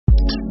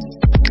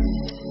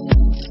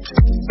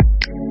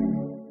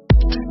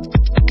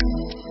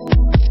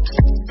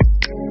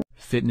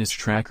fitness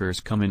trackers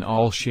come in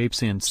all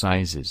shapes and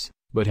sizes,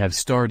 but have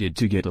started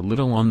to get a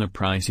little on the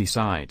pricey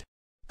side.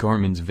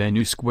 Garmin's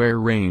Venu Sq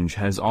range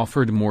has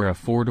offered more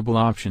affordable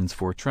options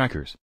for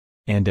trackers.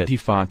 And at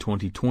IFA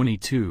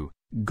 2022,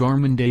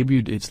 Garmin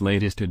debuted its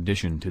latest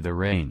addition to the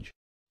range.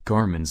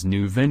 Garmin's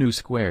new Venu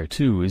Sq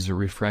 2 is a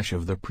refresh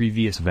of the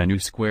previous Venu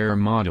Sq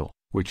model,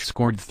 which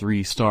scored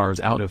 3 stars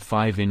out of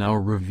 5 in our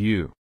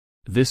review.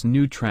 This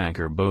new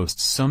tracker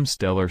boasts some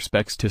stellar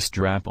specs to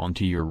strap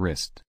onto your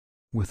wrist.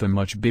 With a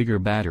much bigger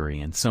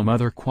battery and some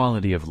other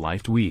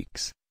quality-of-life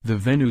tweaks, the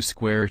Venu Sq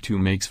 2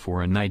 makes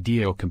for an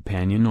ideal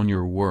companion on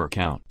your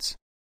workouts.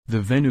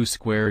 The Venu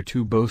Sq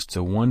 2 boasts a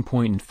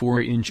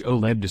 1.4-inch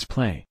OLED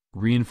display,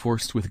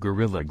 reinforced with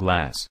Gorilla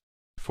Glass.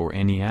 For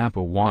any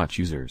Apple Watch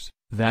users,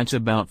 that's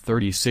about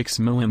 36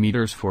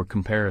 mm for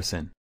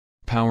comparison.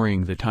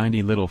 Powering the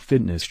tiny little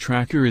fitness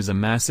tracker is a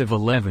massive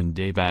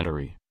 11-day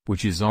battery,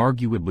 which is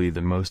arguably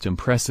the most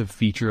impressive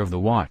feature of the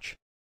watch.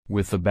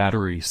 With the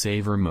battery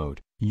saver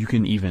mode, you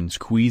can even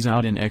squeeze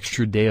out an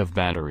extra day of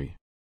battery.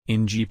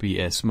 In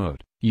GPS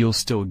mode, you'll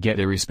still get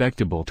a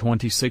respectable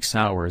 26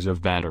 hours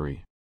of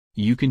battery.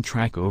 You can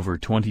track over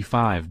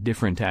 25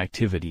 different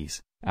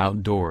activities,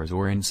 outdoors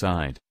or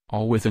inside,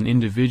 all with an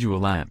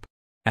individual app.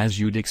 As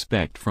you'd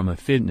expect from a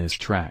fitness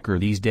tracker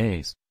these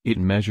days, it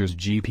measures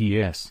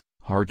GPS,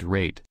 heart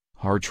rate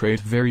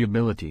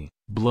variability,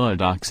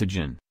 blood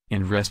oxygen,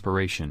 and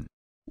respiration.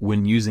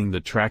 When using the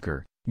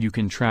tracker, you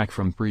can track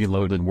from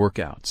preloaded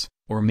workouts,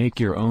 or make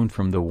your own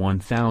from the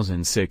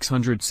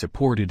 1,600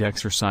 supported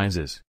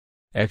exercises.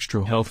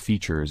 Extra health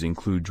features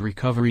include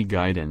recovery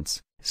guidance,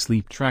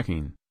 sleep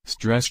tracking,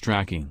 stress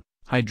tracking,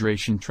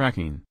 hydration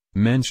tracking,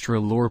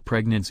 menstrual or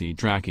pregnancy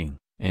tracking,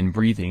 and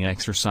breathing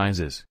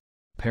exercises.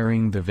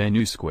 Pairing the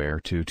Venu Sq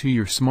 2 to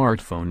your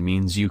smartphone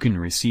means you can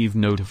receive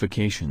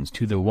notifications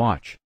to the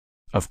watch.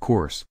 Of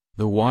course,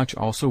 the watch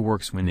also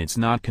works when it's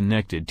not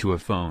connected to a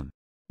phone.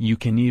 You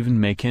can even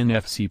make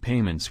NFC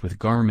payments with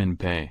Garmin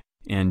Pay,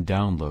 and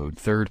download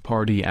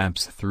third-party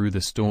apps through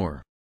the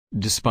store.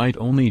 Despite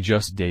only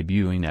just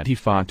debuting at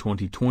IFA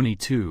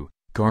 2022,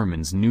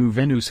 Garmin's new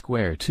Venu Sq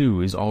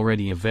 2 is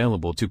already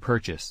available to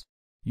purchase.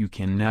 You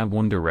can nab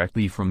one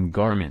directly from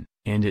Garmin,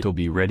 and it'll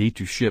be ready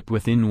to ship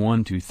within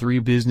 1 to 3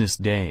 business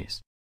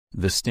days.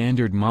 The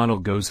standard model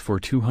goes for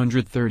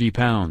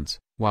 £230,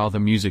 while the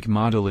music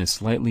model is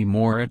slightly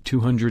more at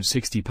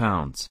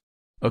 £260.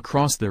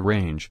 Across the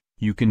range,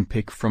 you can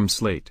pick from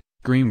slate,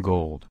 green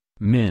gold,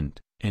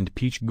 mint, and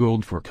peach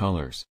gold for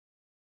colors.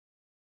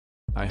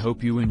 I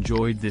hope you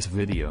enjoyed this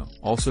video.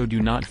 Also,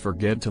 do not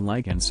forget to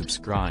like and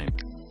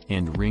subscribe,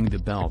 and ring the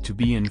bell to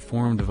be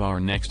informed of our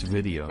next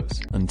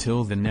videos.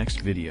 Until the next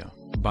video,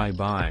 bye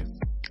bye.